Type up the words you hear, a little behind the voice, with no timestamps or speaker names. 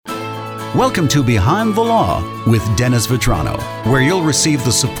Welcome to Behind the Law with Dennis Vetrano, where you'll receive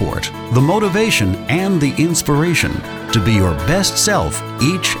the support, the motivation, and the inspiration to be your best self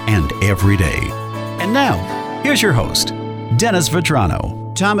each and every day. And now, here's your host, Dennis Vetrano.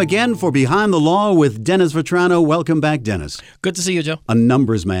 Time again for Behind the Law with Dennis Vetrano. Welcome back, Dennis. Good to see you, Joe. A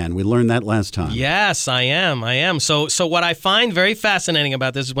numbers man. We learned that last time. Yes, I am. So what I find very fascinating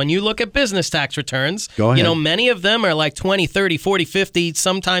about this is when you look at business tax returns, Go ahead. Many of them are like 20, 30, 40, 50,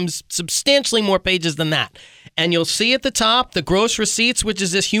 sometimes substantially more pages than that. And you'll see at the top the gross receipts, which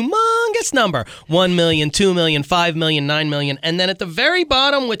is this humongous number, 1 million, 2 million, 5 million, 9 million. And then at the very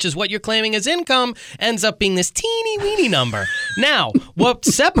bottom, which is what you're claiming as income, ends up being this teeny weeny number. Now, what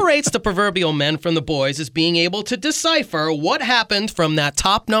separates the proverbial men from the boys is being able to decipher what happened from that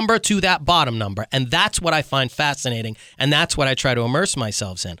top number to that bottom number. And that's what I find fascinating. And that's what I try to immerse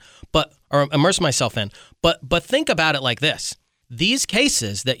myself in. But think about it like this. These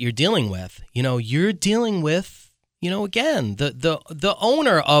cases that you're dealing with, you're dealing with, again, the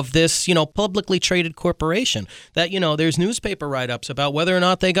owner of this, publicly traded corporation that, there's newspaper write-ups about whether or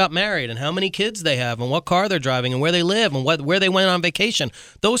not they got married and how many kids they have and what car they're driving and where they live and where they went on vacation,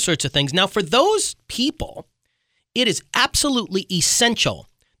 those sorts of things. Now, for those people, it is absolutely essential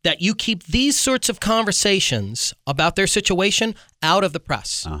that you keep these sorts of conversations about their situation out of the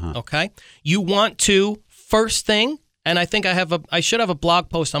press, okay? You want to, first thing, and I think I should have a blog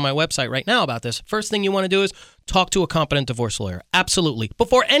post on my website right now about this. First thing you want to do is talk to a competent divorce lawyer. Absolutely.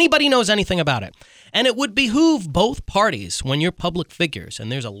 Before anybody knows anything about it. And it would behoove both parties when you're public figures,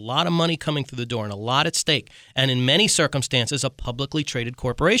 and there's a lot of money coming through the door and a lot at stake, and in many circumstances, a publicly traded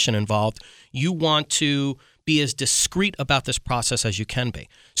corporation involved, you want to be as discreet about this process as you can be.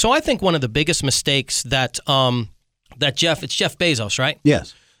 So I think one of the biggest mistakes it's Jeff Bezos, right?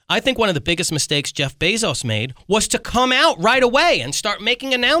 Yes. I think one of the biggest mistakes Jeff Bezos made was to come out right away and start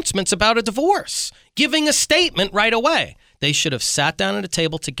making announcements about a divorce, giving a statement right away. They should have sat down at a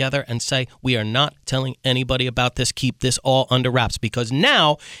table together and say, we are not telling anybody about this. Keep this all under wraps, because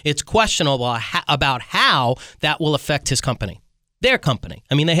now it's questionable about how that will affect his company, their company.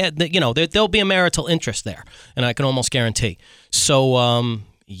 I mean, there'll be a marital interest there, and I can almost guarantee. So,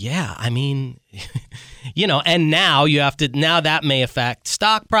 yeah, I mean, and now now that may affect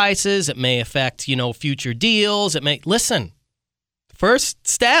stock prices. It may affect, future deals. Listen, first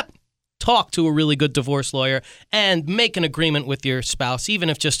step, talk to a really good divorce lawyer and make an agreement with your spouse, even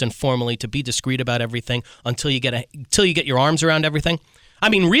if just informally, to be discreet about everything until you get your arms around everything. I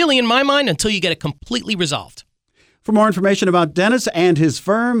mean, really, in my mind, until you get it completely resolved. For more information about Dennis and his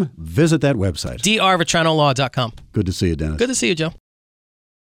firm, visit that website. drvetranolaw.com. Good to see you, Dennis. Good to see you, Joe.